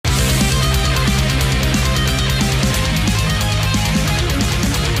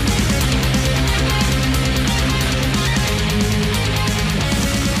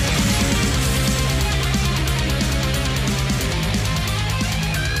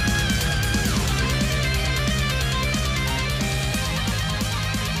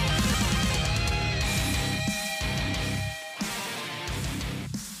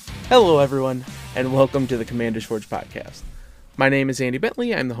Hello, everyone, and welcome to the Commander's Forge podcast. My name is Andy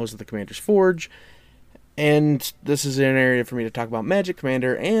Bentley. I'm the host of the Commander's Forge, and this is an area for me to talk about Magic,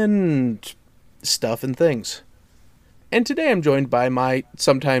 Commander, and stuff and things. And today I'm joined by my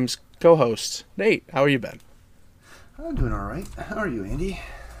sometimes co-host, Nate. How are you, Ben? I'm doing all right. How are you, Andy?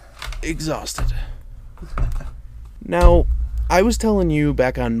 Exhausted. Now, I was telling you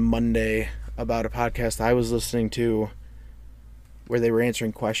back on Monday about a podcast I was listening to where they were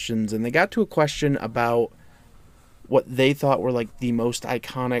answering questions, and they got to a question about what they thought were like the most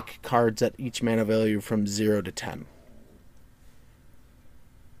iconic cards at each mana value from 0 to 10.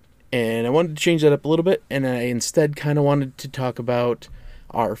 And I wanted to change that up a little bit, and I instead kind of wanted to talk about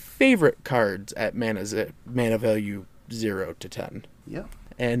our favorite cards at mana value 0 to 10. Yeah.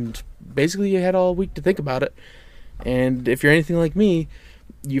 And basically you had all week to think about it, and if you're anything like me,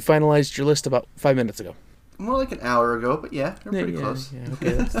 you finalized your list about 5 minutes ago. More like an hour ago, but yeah, they're pretty close. Yeah,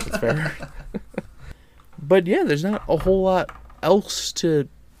 okay, that's fair. But yeah, there's not a whole lot else to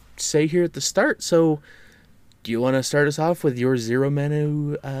say here at the start, so do you want to start us off with your 0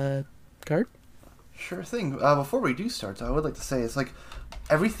 mana card? Sure thing. Before we do start, I would like to say it's like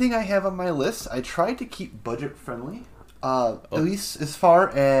everything I have on my list, I tried to keep budget friendly. At least as far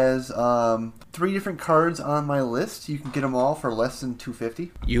as 3 different cards on my list, you can get them all for less than $250.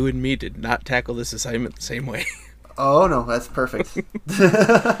 You and me did not tackle this assignment the same way. Oh no, that's perfect.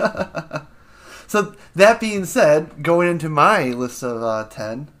 So that being said, going into my list of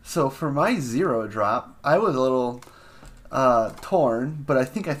 10, so for my 0 drop, I was a little torn, but I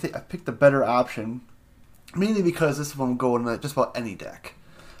think I picked the better option, mainly because this one will go in just about any deck.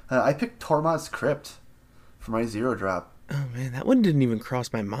 I picked Tormod's Crypt for my 0 drop. Oh man, that one didn't even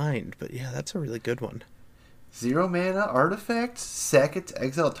cross my mind, but yeah, that's a really good one. 0 mana artifact, sack it to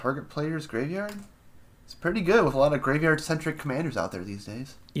exile target player's graveyard. It's pretty good with a lot of graveyard-centric commanders out there these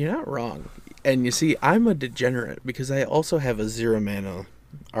days. You're not wrong. And you see, I'm a degenerate because I also have a 0 mana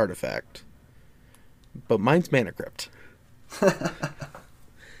artifact. But mine's Mana Crypt.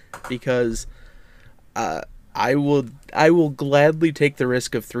 Because I will gladly take the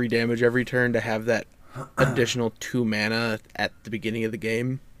risk of 3 damage every turn to have that additional 2 mana at the beginning of the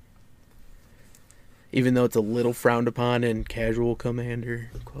game. Even though it's a little frowned upon in casual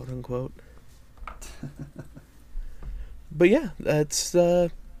Commander, quote unquote. But yeah, that's the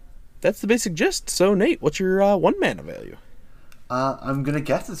basic gist. So Nate, what's your 1 mana value? I'm gonna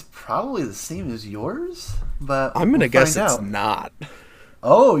guess it's probably the same as yours, but I'm gonna guess find it's out. not.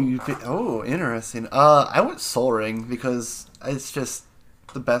 Oh, interesting. I went Soul Ring because it's just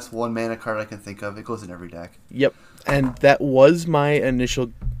the best 1 mana card I can think of. It goes in every deck. Yep, and that was my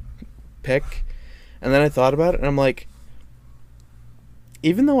initial pick, and then I thought about it, and I'm like,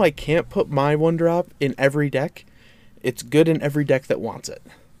 even though I can't put my 1-drop in every deck, it's good in every deck that wants it.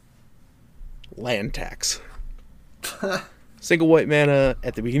 Land tax. Single white mana,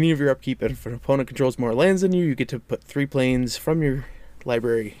 at the beginning of your upkeep, if an opponent controls more lands than you, you get to put 3 planes from your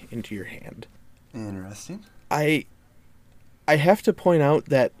library into your hand. Interesting. I have to point out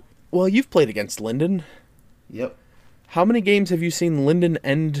that, well, you've played against Linden. Yep. How many games have you seen Linden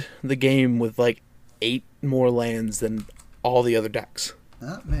end the game with like 8 more lands than all the other decks?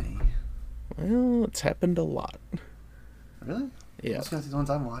 Not many. Well, it's happened a lot. Really? Yeah. Let's go see the ones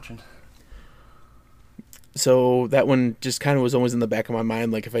I'm watching. So that one just kind of was always in the back of my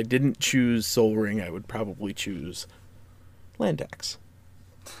mind. Like, if I didn't choose Soul Ring, I would probably choose Land Tax.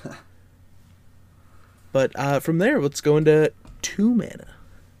 But from there, let's go into 2 mana.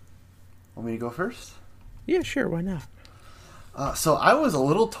 Want me to go first? Yeah, sure, why not? So I was a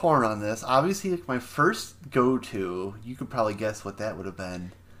little torn on this. Obviously, like my first go-to, you could probably guess what that would have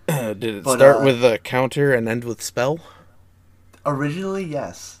been. Did it start with a counter and end with spell? Originally,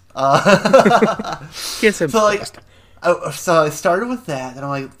 yes. Yes, I'm so I started with that, and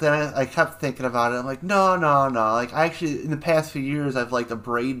I kept thinking about it. I'm like, no. Like, I actually, in the past few years, I've liked a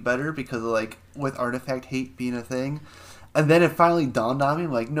Braid better because of, like, with artifact hate being a thing. And then it finally dawned on me.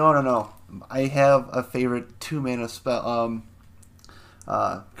 I'm like, no. I have a favorite 2 mana spell,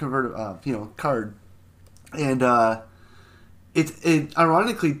 card, and it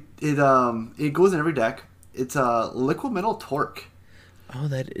ironically it goes in every deck. It's Liquid Metal Torque. Oh,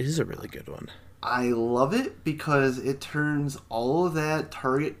 that is a really good one. I love it because it turns all of that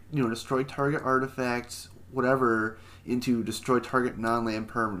destroy target artifacts, whatever, into destroy target non-land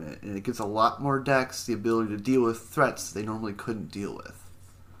permanent, and it gives a lot more decks the ability to deal with threats they normally couldn't deal with.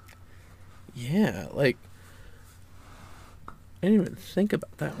 Yeah, like, I didn't even think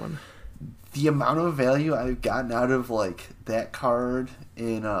about that one. The amount of value I've gotten out of like that card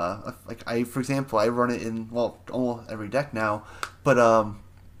in for example, I run it in almost every deck now, but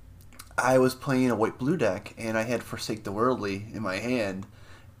I was playing a white-blue deck, and I had Forsake the Worldly in my hand,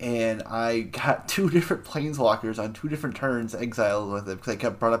 and I got two different Planeswalkers on two different turns exiled with it because I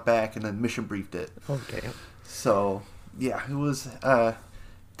kept brought it back and then mission briefed it. Oh, damn. So, yeah, it was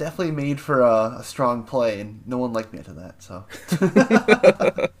definitely made for a strong play, and no one liked me after that, so.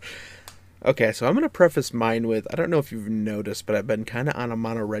 Okay, so I'm going to preface mine with, I don't know if you've noticed, but I've been kind of on a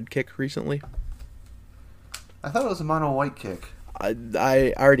mono red kick recently. I thought it was a mono white kick.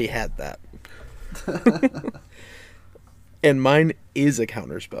 I already had that. And mine is a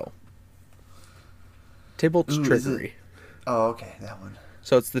counterspell. Tybalt's Trickery. Oh, okay, that one.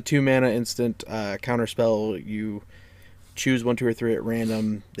 So it's the 2 mana instant counterspell. You choose 1, 2, or 3 at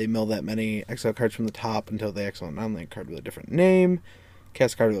random. They mill that many exile cards from the top until they exile a non-land card with a different name.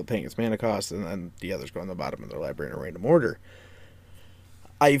 Cast a card without paying its mana cost, and then the others go on the bottom of their library in a random order.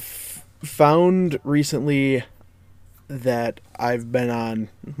 I've found recently that I've been on,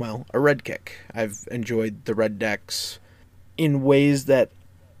 well, a red kick. I've enjoyed the red decks in ways that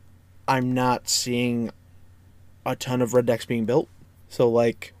I'm not seeing a ton of red decks being built. So,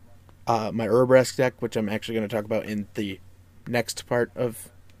 like, my Urabrask deck, which I'm actually going to talk about in the next part of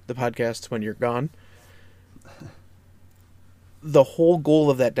the podcast when you're gone. The whole goal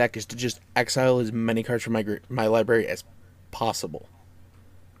of that deck is to just exile as many cards from my library as possible.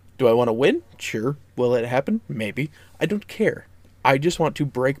 Do I want to win? Sure. Will it happen? Maybe. I don't care. I just want to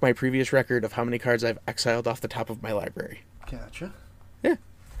break my previous record of how many cards I've exiled off the top of my library. Gotcha. Yeah.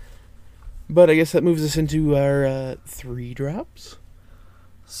 But I guess that moves us into our 3 drops.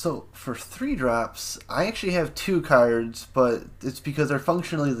 So, for 3 drops, I actually have 2 cards, but it's because they're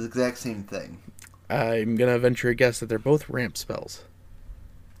functionally the exact same thing. I'm going to venture a guess that they're both ramp spells.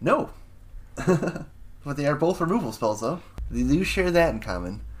 No. But they are both removal spells, though. They do share that in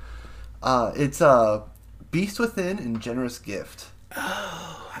common. It's Beast Within and Generous Gift.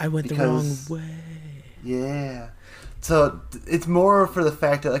 Oh, I went the wrong way. Yeah. So it's more for the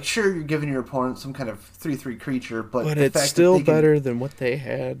fact that, like, sure, you're giving your opponent some kind of 3/3 creature, but the it's fact still that better than what they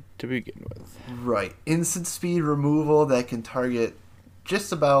had to begin with. Right. Instant speed removal that can target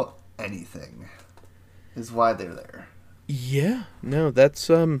just about anything is why they're there. Yeah. No, that's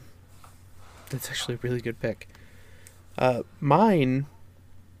actually a really good pick. Mine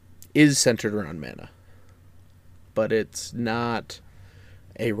is centered around mana, but it's not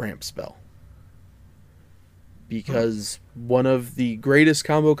a ramp spell. Because one of the greatest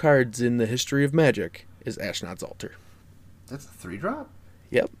combo cards in the history of Magic is Ashnod's Altar. That's a 3-drop?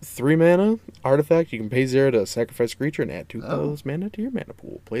 Yep, 3 mana, artifact. You can pay 0 to sacrifice a creature and add 2 colorless mana to your mana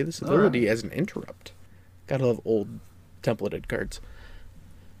pool. Play this ability as an interrupt. Gotta love old templated cards.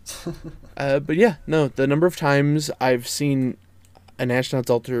 But yeah, no, the number of times I've seen an Ashnod's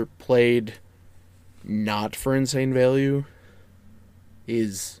Altar played not for insane value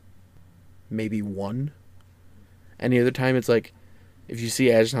is maybe 1. Any other time, it's like, if you see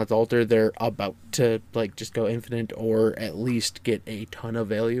Ashnod's Altar, they're about to, like, just go infinite or at least get a ton of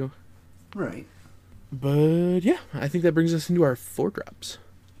value. Right. But, yeah, I think that brings us into our 4 drops.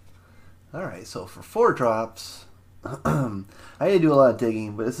 Alright, so for 4 drops, I had to do a lot of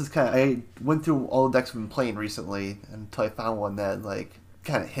digging, but this is kind of, I went through all the decks I've been playing recently until I found one that, like,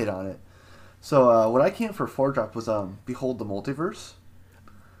 kind of hit on it. So, what I came for 4 drop was, Behold the Multiverse.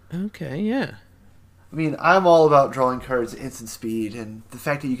 Okay, yeah. I mean, I'm all about drawing cards at instant speed, and the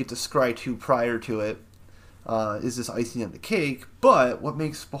fact that you get to scry 2 prior to it is just icing on the cake. But what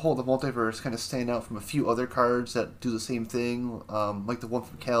makes Behold the Multiverse kind of stand out from a few other cards that do the same thing, like the one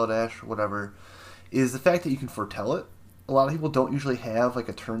from Kaladesh or whatever, is the fact that you can foretell it. A lot of people don't usually have like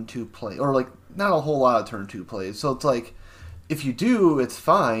a turn 2 play, or like not a whole lot of turn 2 plays. So it's like, if you do, it's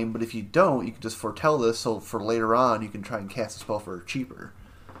fine, but if you don't, you can just foretell this, so for later on, you can try and cast a spell for cheaper.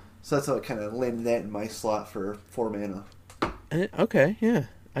 So that's how I kind of landed that in my slot for 4 mana. Okay, yeah.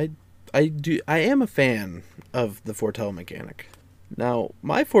 I am a fan of the foretell mechanic. Now,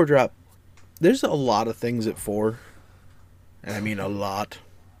 my 4 drop, there's a lot of things at 4. And I mean a lot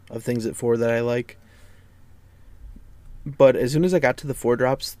of things at 4 that I like. But as soon as I got to the 4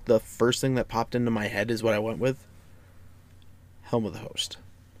 drops, the first thing that popped into my head is what I went with. Helm of the Host.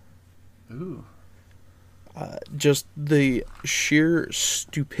 Ooh. Just the sheer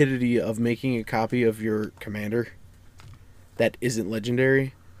stupidity of making a copy of your commander that isn't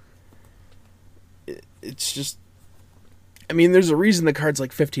legendary. It's just, I mean, there's a reason the card's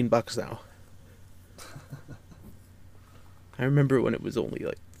like $15 now. I remember when it was only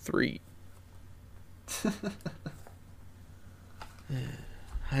like $3.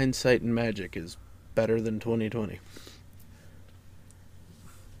 Hindsight and Magic is better than 2020.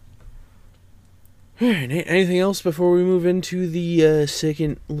 All right, Nate, anything else before we move into the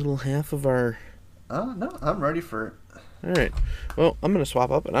second little half of our... No, I'm ready for it. All right. Well, I'm going to swap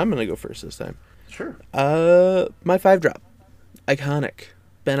up, and I'm going to go first this time. Sure. My 5-drop. Iconic.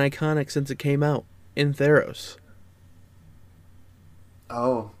 Been iconic since it came out. In Theros.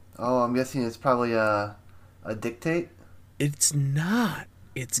 Oh, I'm guessing it's probably a dictate. It's not.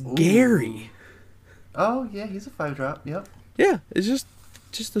 It's Ooh. Gary. Oh yeah, he's a 5-drop. Yep. Yeah, it's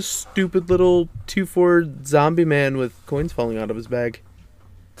just a stupid little 2/4 zombie man with coins falling out of his bag.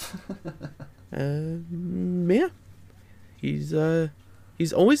 Yeah. He's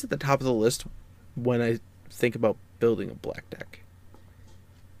always at the top of the list when I think about building a black deck.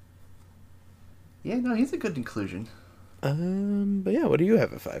 Yeah, no, he's a good inclusion. But yeah, what do you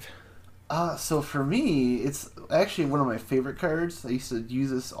have at 5? So for me, it's actually one of my favorite cards. I used to use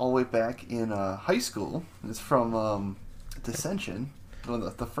this all the way back in high school. It's from Dissension, one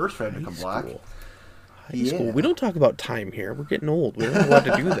of the first Ravnica block. High school. We don't talk about time here. We're getting old. We're not allowed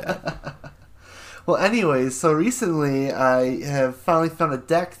to do that. Well, anyways, so recently I have finally found a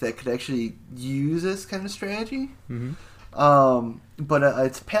deck that could actually use this kind of strategy. Mm-hmm. But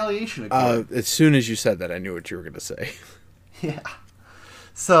it's Palliation Accord. As soon as you said that, I knew what you were going to say. Yeah.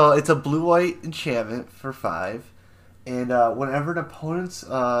 So it's a blue-white enchantment for 5. And whenever an opponent's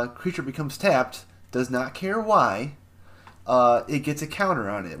creature becomes tapped, does not care why, it gets a counter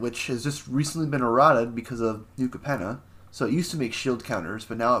on it, which has just recently been errated because of New Capenna. So it used to make shield counters,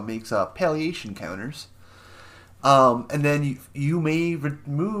 but now it makes palliation counters. And then you may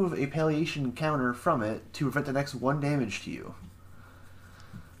remove a palliation counter from it to prevent the next 1 damage to you.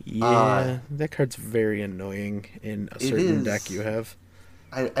 Yeah, that card's very annoying in a certain deck you have.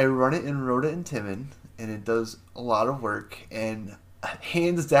 I run it in Rhoda and Timon, and it does a lot of work, and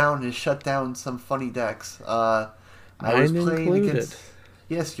hands down has shut down some funny decks. I was playing included. against...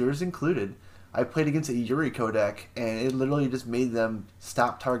 Yes, yours included. I played against a Yuriko deck, and it literally just made them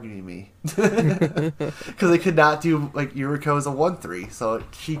stop targeting me. Because they could not do, like, Yuriko is a 1/3, so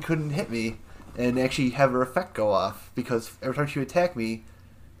she couldn't hit me and actually have her effect go off, because every time she would attack me,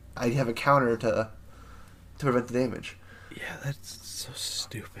 I'd have a counter to prevent the damage. Yeah, that's so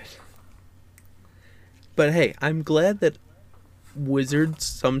stupid. But hey, I'm glad that Wizards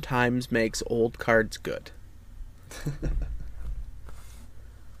sometimes makes old cards good.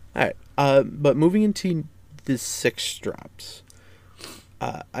 Alright, but moving into the 6-drops.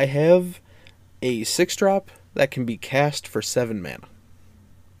 I have a 6-drop that can be cast for 7 mana.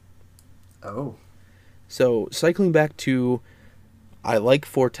 Oh. So, cycling back to, I like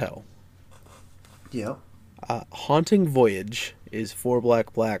Foretell. Yep. Haunting Voyage is 4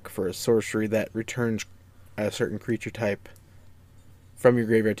 black for a sorcery that returns a certain creature type from your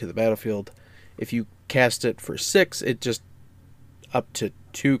graveyard to the battlefield. If you cast it for 6, it just up to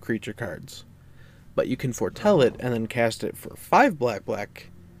 2 creature cards. But you can foretell it and then cast it for 5 black.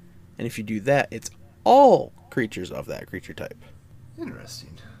 And if you do that, it's all creatures of that creature type.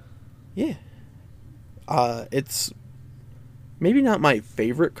 Interesting. Yeah. It's maybe not my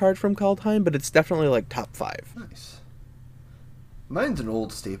favorite card from Kaldheim, but it's definitely like top 5. Nice. Mine's an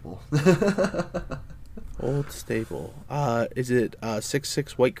old staple. Old staple. Is it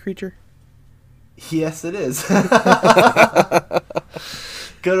 6/6 white creature? Yes, it is.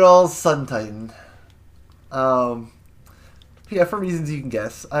 Good old Sun Titan. Yeah, for reasons you can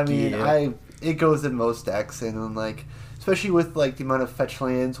guess. I mean, Yeah. it goes in most decks, and like, especially with like the amount of fetch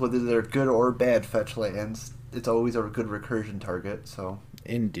lands, whether they're good or bad fetch lands, it's always a good recursion target. So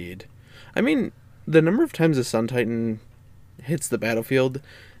Indeed. I mean, the number of times a Sun Titan hits the battlefield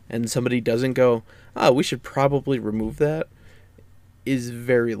and somebody doesn't go, we should probably remove that, is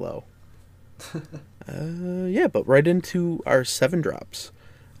very low. Yeah, but right into our 7-drops.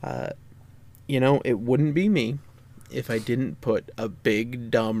 It wouldn't be me if I didn't put a big,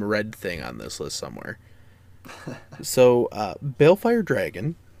 dumb red thing on this list somewhere. So, Balefire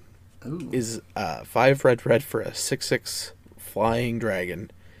Dragon is 5 red for a 6/6 flying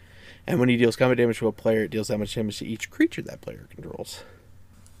dragon. And when he deals combat damage to a player, it deals that much damage to each creature that player controls.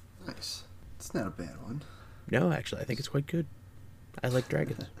 Nice. It's not a bad one. No, actually, I think it's quite good. I like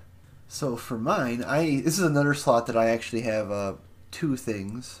dragons. So for mine, this is another slot that I actually have 2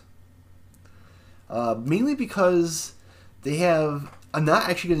 things. Mainly because I'm not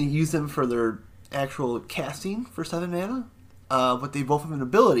actually going to use them for their actual casting for 7 mana, but they both have an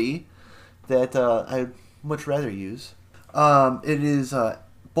ability that I'd much rather use. It is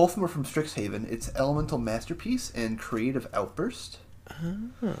both of them are from Strixhaven. It's Elemental Masterpiece and Creative Outburst.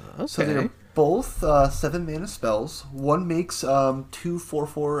 Okay. So they're both 7 mana spells. One makes 2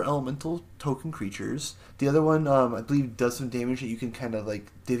 4/4 elemental token creatures. The other one, I believe, does some damage that you can kind of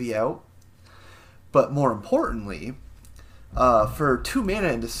like divvy out. But more importantly, for 2 mana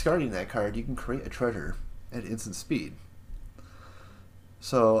and discarding that card, you can create a treasure at instant speed.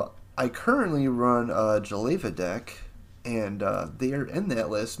 So I currently run a Jaleva deck, and they are in that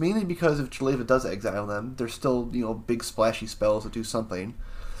list mainly because if Jaleva does exile them, they're still big splashy spells that do something.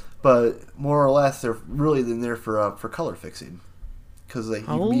 But more or less, they're really in there for color fixing, because you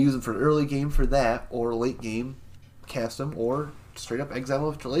can use them for early game for that, or late game cast them, or straight up exile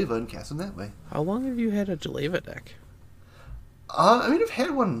with Jaleva and cast them that way. How long have you had a Jaleva deck? I've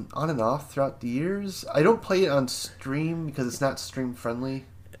had one on and off throughout the years. I don't play it on stream because it's not stream friendly.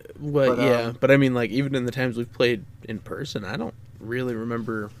 Well, yeah, but I mean, like, even in the times we've played in person, I don't really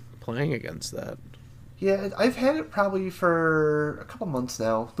remember playing against that. Yeah, I've had it probably for a couple months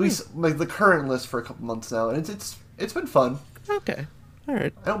now. At least like the current list for a couple months now, and it's been fun. Okay, all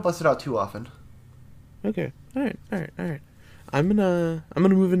right. I don't bust it out too often. Okay, all right. I'm gonna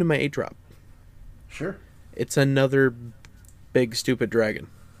move into my 8-drop. Sure. It's another big stupid dragon.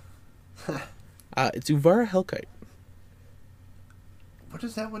 It's Uvara Hellkite. What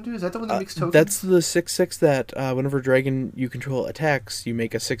does that one do? Is that the one that makes tokens? That's the 6/6 that whenever dragon you control attacks, you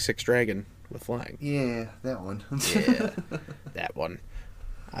make a 6/6 dragon with flying. Yeah, that one. Yeah, that one.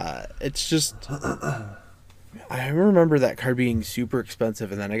 It's just... I remember that card being super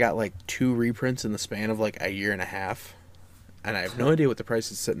expensive, and then I got like 2 reprints in the span of like a year and a half. And I have no idea what the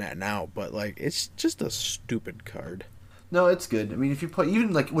price is sitting at now, but like it's just a stupid card. No, it's good. I mean, if you play,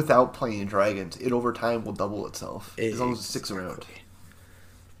 even like without playing dragons, it over time will double itself as long as it sticks around.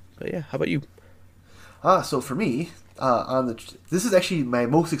 But yeah, how about you? So for me, this is actually my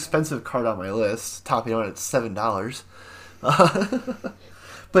most expensive card on my list, topping out at $7.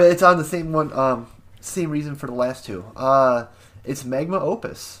 But it's on the same one, same reason for the last 2. It's Magma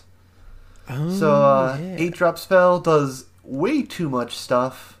Opus. Oh, so yeah. 8-drop spell does way too much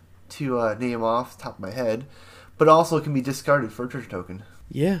stuff to name off the top of my head, but also can be discarded for a treasure token.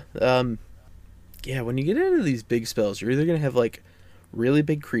 Yeah, yeah. When you get into these big spells, you're either gonna have like really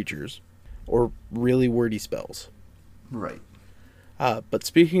big creatures or really wordy spells. Right. But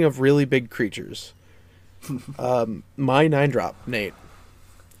speaking of really big creatures, my 9-drop, Nate.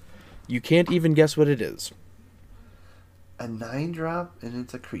 You can't even guess what it is. A 9-drop and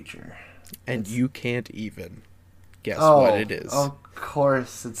it's a creature. And you can't even guess what it is. Of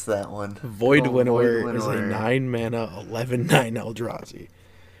course it's that one. Void Winnower is a 9-mana, 11/9 Eldrazi.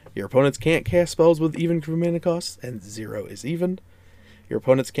 Your opponents can't cast spells with even mana costs, and 0 is even. Your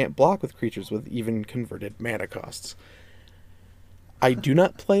opponents can't block with creatures with even converted mana costs. I do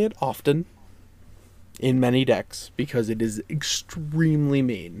not play it often in many decks because it is extremely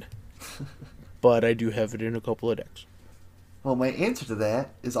mean. But I do have it in a couple of decks. Well, my answer to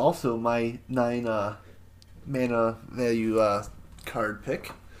that is also my 9 mana value card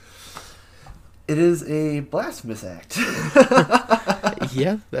pick. It is a Blasphemous Act.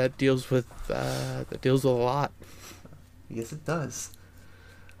 Yeah, that deals with a lot. Yes, it does.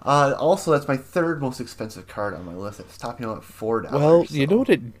 Also, that's my 3rd most expensive card on my list. It's topping out at $4. Well, you know what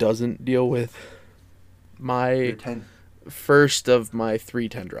it doesn't deal with? My first of my 3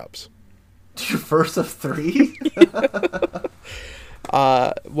 10-drops. Your first of 3?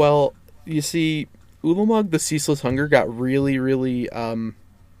 Well, you see, Ulamog the Ceaseless Hunger got really, really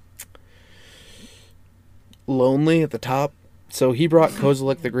lonely at the top, so he brought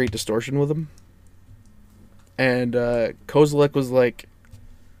Kozilek the Great Distortion with him. And Kozilek was like,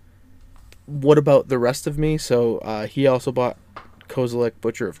 what about the rest of me? So he also bought Kozilek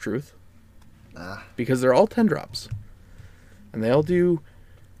Butcher of Truth. Because they're all 10-drops. And they all do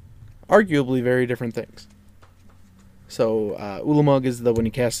arguably very different things. So Ulamog is when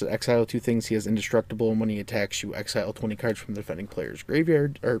he casts it, exile 2 things, he has indestructible, and when he attacks you, exile 20 cards from the defending player's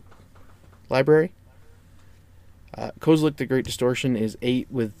graveyard or library. Kozilek the Great Distortion is 8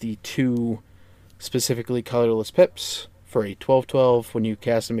 with the 2 specifically colorless pips for a 12/12. When you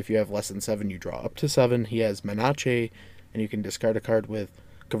cast him, if you have less than 7, you draw up to 7. He has Menache, and you can discard a card with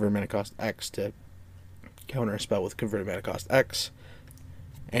converted mana cost X to counter a spell with converted mana cost X.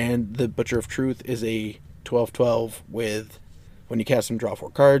 And the Butcher of Truth is a 12/12 with, when you cast him, draw 4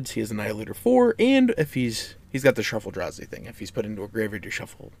 cards. He has Annihilator 4, and if he's got the Shuffle Drowsy thing. If he's put into a graveyard, you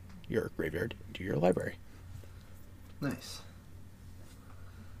shuffle your graveyard into your library. Nice.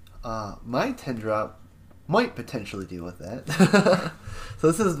 My 10-drop might potentially deal with that. So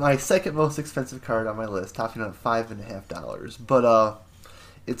this is my 2nd most expensive card on my list, topping out at $5.50. But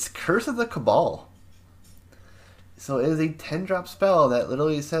it's Curse of the Cabal. So it is a 10-drop spell that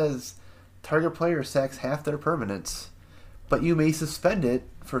literally says target player sacks half their permanents, but you may suspend it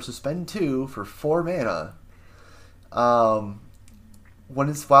for suspend 2 for 4 mana.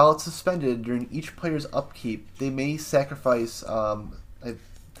 while it's suspended during each player's upkeep, they may sacrifice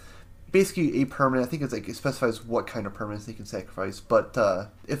basically a permanent. I think it's like it specifies what kind of permanents they can sacrifice, but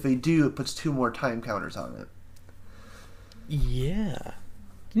if they do, it puts 2 more time counters on it. Yeah.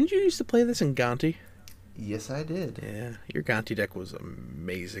 Didn't you used to play this in Gonti? Yes, I did. Yeah, your Gonti deck was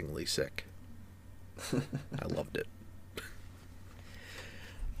amazingly sick. I loved it.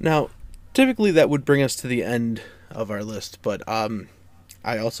 Now, typically that would bring us to the end of our list, but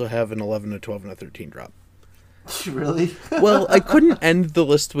I also have an 11, a 12, and a 13 drop. Really? Well, I couldn't end the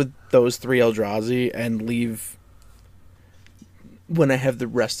list with those 3 Eldrazi and leave when I have the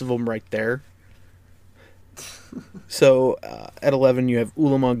rest of them right there. So, at 11, you have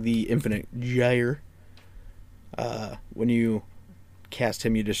Ulamog the Infinite Gyre. When you cast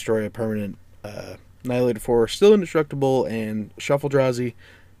him, you destroy a permanent Annihilated 4, still indestructible, and Shuffle Drazi.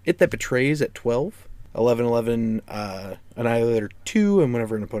 It that betrays at 12. 11/11, Annihilator 2, and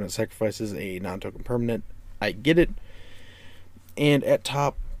whenever an opponent sacrifices a non-token permanent, I get it. And at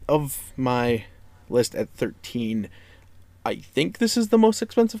top of my list at 13, I think this is the most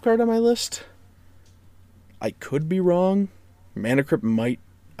expensive card on my list. I could be wrong. Mana Crypt might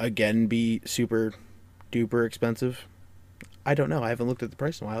again be super duper expensive. I don't know. I haven't looked at the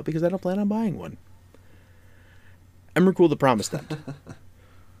price in a while because I don't plan on buying one. Emrakul the Promised End.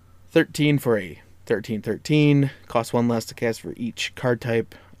 13 for a 13/13. Costs 1 less to cast for each card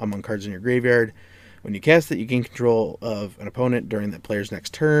type among cards in your graveyard. When you cast it, you gain control of an opponent during that player's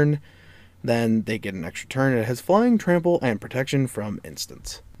next turn. Then they get an extra turn. It has flying, trample, and protection from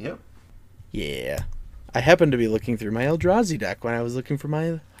instants. Yep. Yeah. I happened to be looking through my Eldrazi deck when I was looking for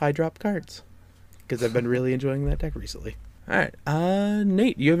my high drop cards. Because I've been really enjoying that deck recently. Alright,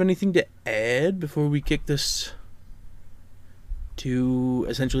 Nate, you have anything to add before we kick this to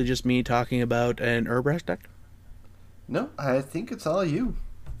essentially just me talking about an Urabrask deck? No, I think it's all you.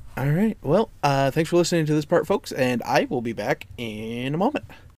 Alright, well, thanks for listening to this part, folks, and I will be back in a moment.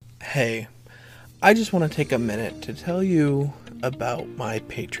 Hey, I just want to take a minute to tell you about my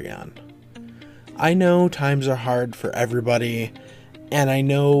Patreon. I know times are hard for everybody, and I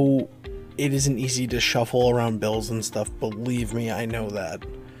know it isn't easy to shuffle around bills and stuff, believe me, I know that.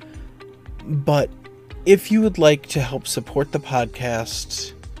 But if you would like to help support the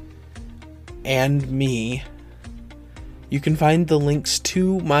podcast and me, you can find the links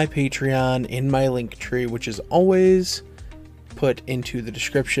to my Patreon in my link tree, which is always put into the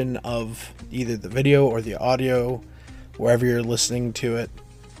description of either the video or the audio, wherever you're listening to it.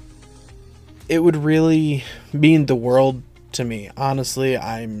 It would really mean the world to me. Honestly,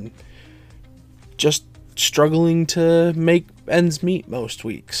 I'm just struggling to make ends meet most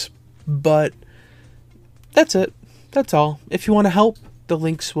weeks. But that's it. That's all. If you want to help, the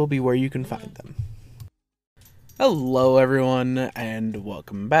links will be where you can find them. Hello, everyone, and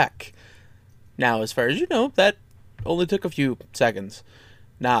welcome back. Now, as far as you know, that only took a few seconds,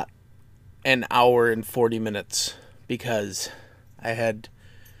 not an hour and 40 minutes, because I had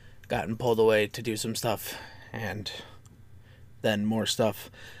gotten pulled away to do some stuff, and then more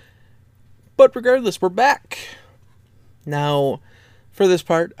stuff. But regardless, we're back. Now, for this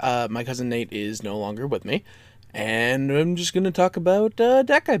part, my cousin Nate is no longer with me, and I'm just going to talk about a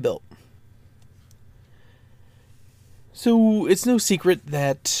deck I built. So, it's no secret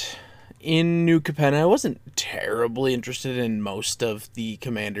that in New Capenna, I wasn't terribly interested in most of the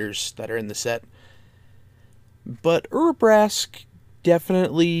commanders that are in the set. But Urabrask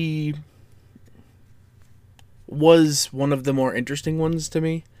definitely was one of the more interesting ones to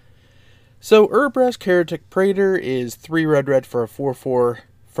me. So, Urabrask Heretic Praetor is 3 red for a 4/4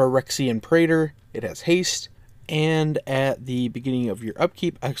 Phyrexian Praetor. It has haste, and at the beginning of your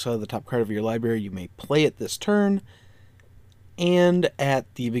upkeep, exile the top card of your library. You may play it this turn. And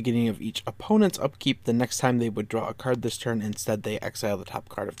at the beginning of each opponent's upkeep, the next time they would draw a card this turn, instead they exile the top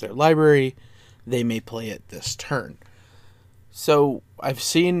card of their library. They may play it this turn. So, I've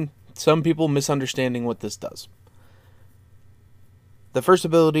seen some people misunderstanding what this does. The first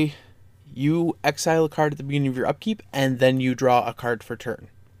ability, you exile a card at the beginning of your upkeep, and then you draw a card for turn.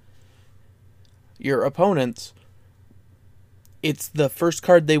 Your opponents, it's the first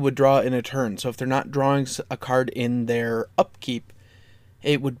card they would draw in a turn. So if they're not drawing a card in their upkeep,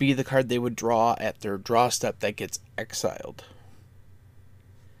 it would be the card they would draw at their draw step that gets exiled.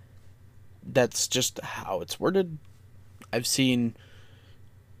 That's just how it's worded. I've seen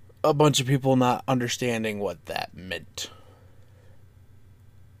a bunch of people not understanding what that meant.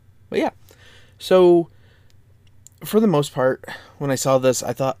 But yeah, so for the most part, when I saw this,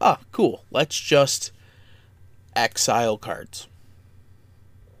 I thought, cool, let's just exile cards.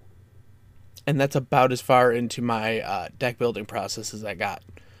 And that's about as far into my deck building process as I got.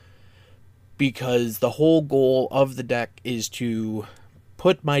 Because the whole goal of the deck is to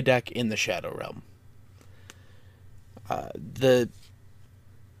put my deck in the Shadow Realm. The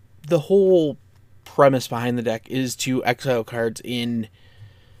whole premise behind the deck is to exile cards in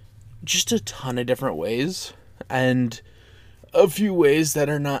just a ton of different ways, and a few ways that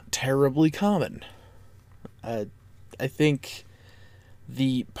are not terribly common. I think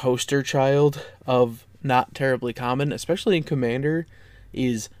the poster child of not terribly common, especially in Commander,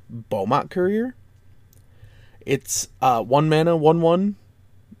 is Bomat Courier. It's 1 mana, 1/1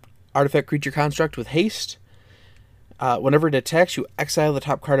 artifact creature construct with haste. Whenever it attacks, you exile the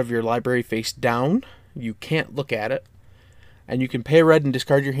top card of your library face down. You can't look at it. And you can pay red and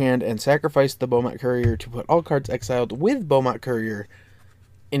discard your hand and sacrifice the Bomat Courier to put all cards exiled with Bomat Courier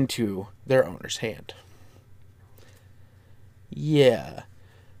into their owner's hand. Yeah.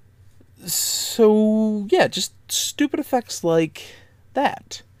 So, yeah, just stupid effects like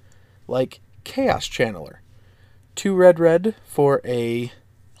that. Like Chaos Channeler. 2 red for a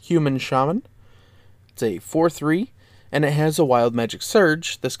human shaman. It's a 4/3, and it has a Wild Magic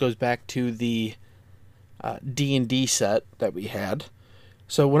Surge. This goes back to the D&D set that we had.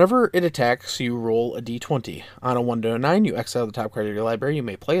 So whenever it attacks, you roll a d20. On a 1 to a 9, you exile the top card of your library. You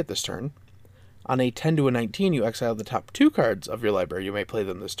may play it this turn. On a 10 to a 19, you exile the top 2 cards of your library. You may play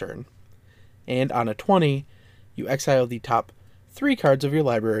them this turn. And on a 20, you exile the top 3 cards of your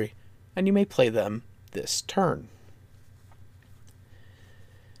library, and you may play them this turn.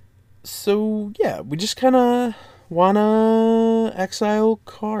 So, yeah, we just kind of want to exile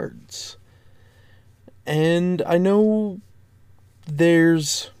cards. And I know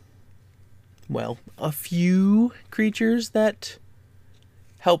there's, well, a few creatures that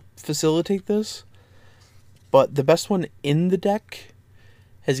help facilitate this, but the best one in the deck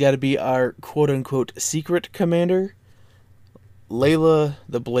has got to be our quote-unquote secret commander, Layla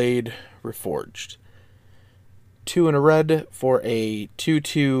the Blade Reforged. 2 and a red for a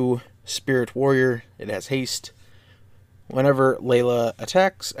 2/2 Spirit Warrior. It has haste. Whenever Layla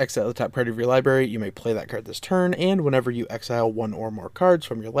attacks, exile the top card of your library. You may play that card this turn, and whenever you exile 1 or more cards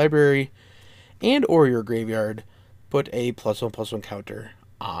from your library and or your graveyard, put a +1/+1 counter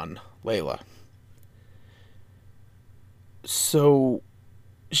on Layla. So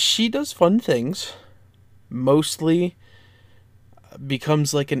she does fun things. Mostly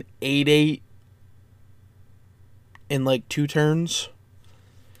becomes like an 8/8 in like 2 turns.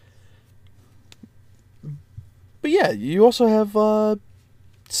 But yeah, you also have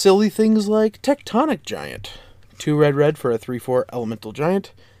silly things like Tectonic Giant. 2 red for a 3/4 Elemental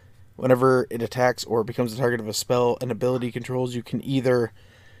Giant. Whenever it attacks or becomes the target of a spell and ability controls, you can either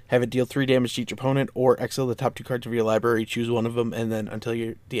have it deal 3 damage to each opponent or exile the top 2 cards of your library, choose one of them, and then until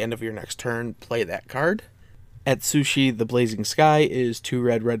the end of your next turn, play that card. Atsushi the Blazing Sky is 2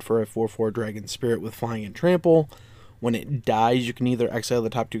 red for a 4/4 Dragon Spirit with Flying and Trample. When it dies, you can either exile the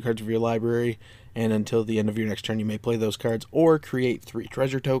top 2 cards of your library, and until the end of your next turn, you may play those cards, or create 3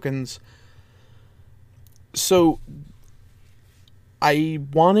 treasure tokens. So, I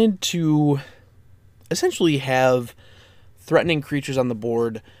wanted to essentially have threatening creatures on the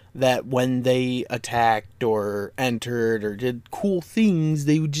board that when they attacked or entered or did cool things,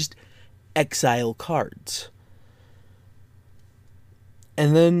 they would just exile cards.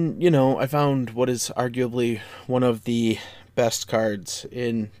 And then, I found what is arguably one of the best cards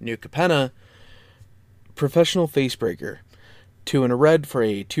in New Capenna, Professional Facebreaker. 2 and a red for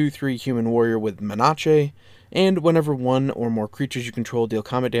a 2/3 human warrior with Menache, and whenever 1 or more creatures you control deal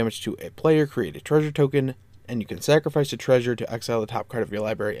combat damage to a player, create a treasure token, and you can sacrifice a treasure to exile the top card of your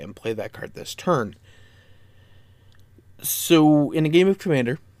library and play that card this turn. So, in a game of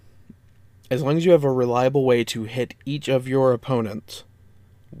Commander, as long as you have a reliable way to hit each of your opponents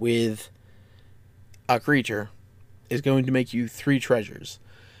with a creature, is going to make you 3 treasures.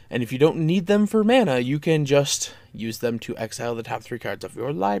 And if you don't need them for mana, you can just use them to exile the top 3 cards of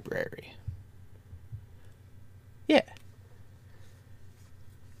your library. Yeah.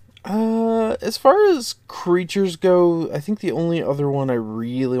 As far as creatures go, I think the only other one I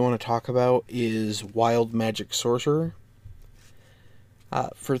really want to talk about is Wild Magic Sorcerer.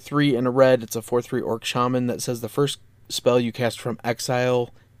 For 3 and a red, it's a 4/3 Orc Shaman that says the first spell you cast from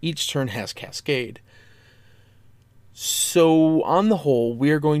exile each turn has Cascade. So, on the whole,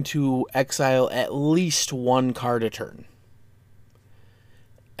 we are going to exile at least 1 card a turn.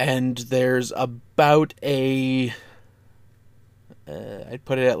 And there's about I'd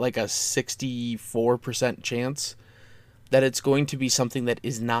put it at like a 64% chance that it's going to be something that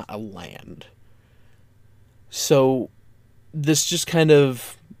is not a land. So, this just kind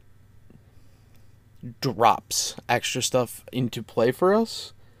of drops extra stuff into play for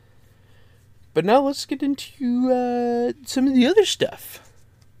us. But now let's get into some of the other stuff.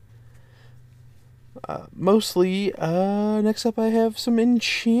 Mostly, next up I have some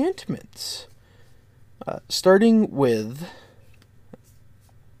enchantments. Starting with...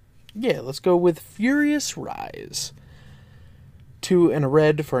 let's go with Furious Rise. 2 and a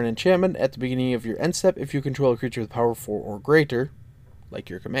red for an enchantment. At the beginning of your end step, if you control a creature with power 4 or greater, like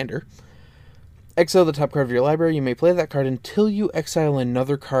your commander, exile the top card of your library. You may play that card until you exile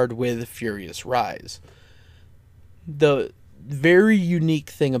another card with Furious Rise. The very unique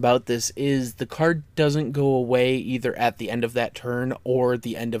thing about this is the card doesn't go away either at the end of that turn or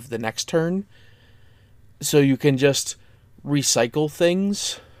the end of the next turn. So you can just recycle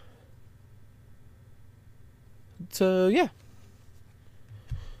things. So, yeah.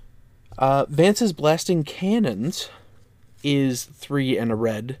 Vance's Blasting Cannons is 3 and a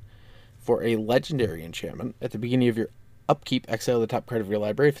red for a legendary enchantment. At the beginning of your upkeep, exile the top card of your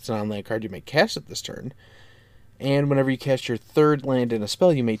library. If it's an on-land card, you may cast it this turn. And whenever you cast your third land in a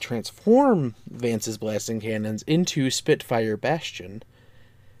spell, you may transform Vance's Blasting Cannons into Spitfire Bastion.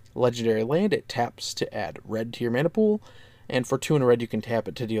 Legendary land, it taps to add red to your mana pool. And for 2 and a red, you can tap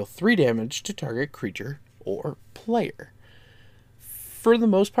it to deal 3 damage to target creature or player. For the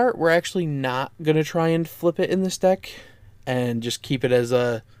most part, we're actually not going to try and flip it in this deck and just keep it as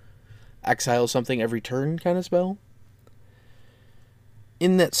a exile something every turn kind of spell.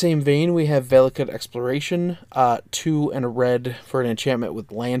 In that same vein, we have Valakut Exploration, 2 and a red for an enchantment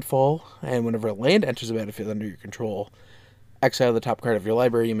with landfall, and whenever a land enters the battlefield under your control, exile the top card of your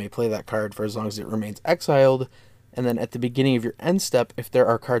library. You may play that card for as long as it remains exiled, and then at the beginning of your end step, if there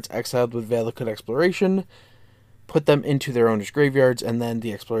are cards exiled with Valakut Exploration, put them into their owner's graveyards, and then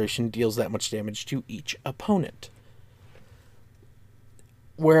the exploration deals that much damage to each opponent.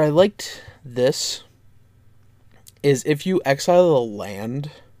 Where I liked this is if you exile a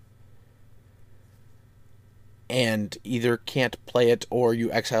land and either can't play it or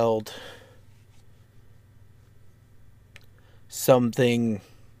you exiled something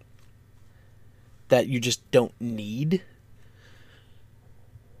that you just don't need,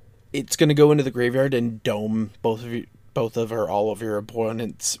 it's going to go into the graveyard and dome both of or all of your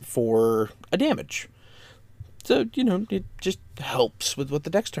opponents for a damage. So, it just helps with what the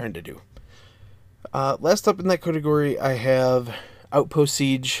deck's trying to do. Last up in that category, I have Outpost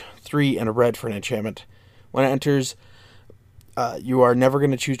Siege, 3 and a red for an enchantment. When it enters, you are never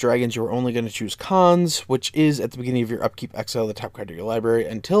going to choose dragons, you are only going to choose cons, which is at the beginning of your upkeep, exile the top card of your library.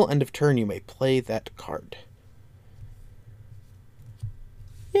 Until end of turn, you may play that card.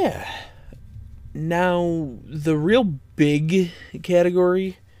 Yeah. Now, the real big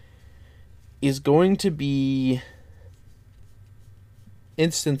category is going to be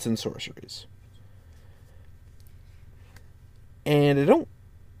instants and sorceries. And I don't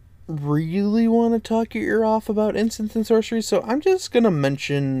really want to talk your ear off about instants and sorceries, so I'm just going to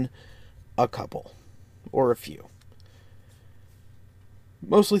mention a couple, or a few.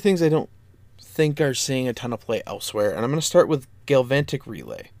 Mostly things I don't think are seeing a ton of play elsewhere, and I'm going to start with Galvantic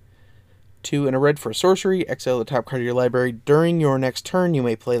Relay. 2 and a red for a sorcery, exile the top card of your library. During your next turn, you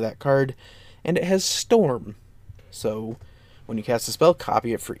may play that card, and it has Storm. So, when you cast a spell,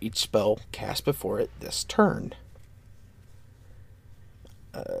 copy it for each spell cast before it this turn.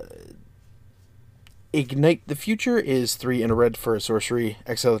 Ignite the Future is 3 and a red for a sorcery.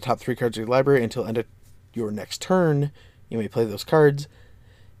 Exile the top 3 cards of your library until end of your next turn. You may play those cards.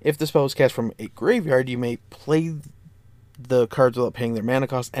 If the spell is cast from a graveyard, you may play the cards without paying their mana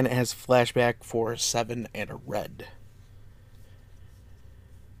cost, and it has Flashback for 7 and a red.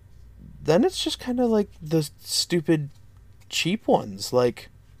 Then it's just kind of like the stupid cheap ones, like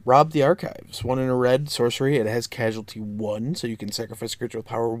Rob the Archives, 1 in a red sorcery. It has Casualty 1, so you can sacrifice a creature with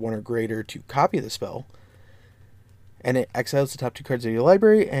power 1 or greater to copy the spell. And it exiles the top 2 cards of your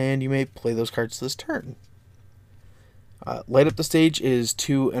library, and you may play those cards this turn. Light Up the Stage is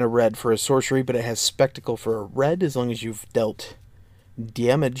 2 and a red for a sorcery, but it has Spectacle for a red as long as you've dealt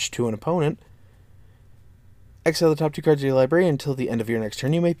damage to an opponent. Exile the top 2 cards of your library until the end of your next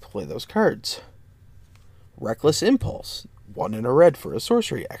turn. You may play those cards. Reckless Impulse, 1 and a red for a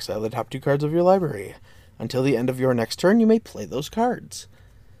sorcery. Exile the top 2 cards of your library. Until the end of your next turn, you may play those cards.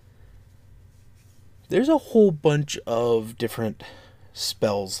 There's a whole bunch of different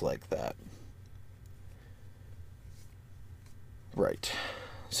spells like that. Right.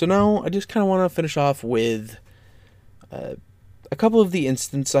 So now I just kind of want to finish off with a couple of the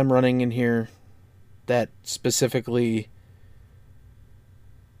instants I'm running in here that specifically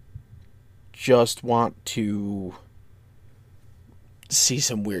just want to see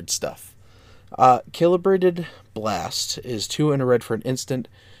some weird stuff. Calibrated Blast is 2 and a red for an instant.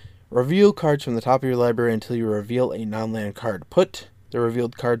 Reveal cards from the top of your library until you reveal a non-land card. Put the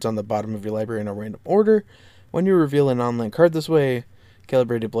revealed cards on the bottom of your library in a random order. When you reveal a non-land card this way,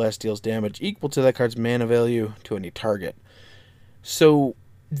 Calibrated Blast deals damage equal to that card's mana value to any target. So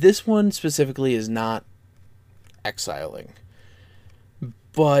this one specifically is not exiling,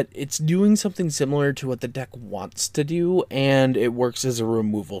 but it's doing something similar to what the deck wants to do, and it works as a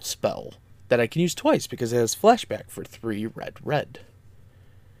removal spell that I can use twice because it has flashback for 3 red.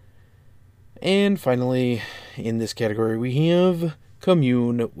 And finally, in this category, we have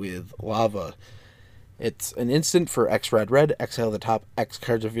Commune with Lava. It's an instant for X red. Exile the top X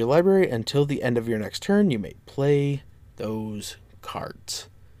cards of your library. Until the end of your next turn, you may play those cards.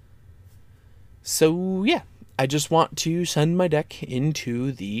 So, yeah. I just want to send my deck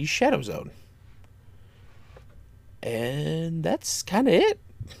into the Shadow Zone. And that's kind of it.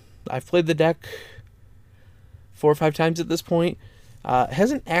 I've played the deck 4 or 5 times at this point.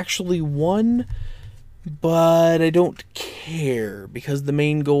 Hasn't actually won, but I don't care because the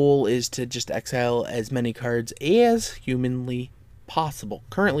main goal is to just exile as many cards as humanly possible.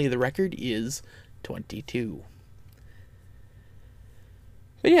 Currently, the record is 22.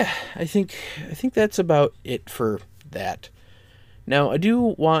 But yeah, I think that's about it for that. Now, I do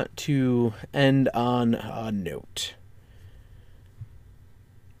want to end on a note.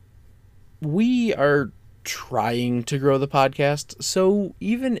 We are trying to grow the podcast, so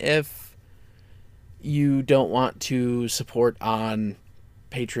even if you don't want to support on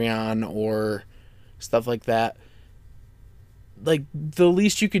Patreon or stuff like that, like, the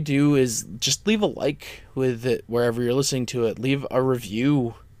least you could do is just leave a like with it wherever you're listening to it. Leave a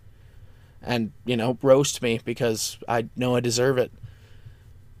review and, roast me because I know I deserve it.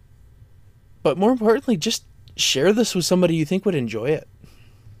 But more importantly, just share this with somebody you think would enjoy it.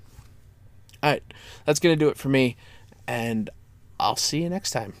 Alright, that's going to do it for me, and I'll see you next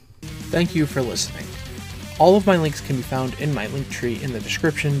time. Thank you for listening. All of my links can be found in my link tree in the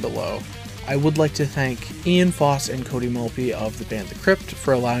description below. I would like to thank Ian Foss and Cody Mulpey of the band The Crypt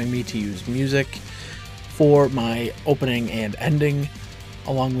for allowing me to use music for my opening and ending,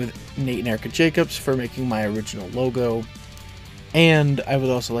 along with Nate and Erica Jacobs for making my original logo. And I would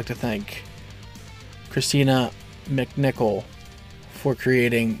also like to thank Christina McNichol for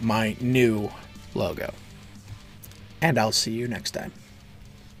creating my new logo. And I'll see you next time.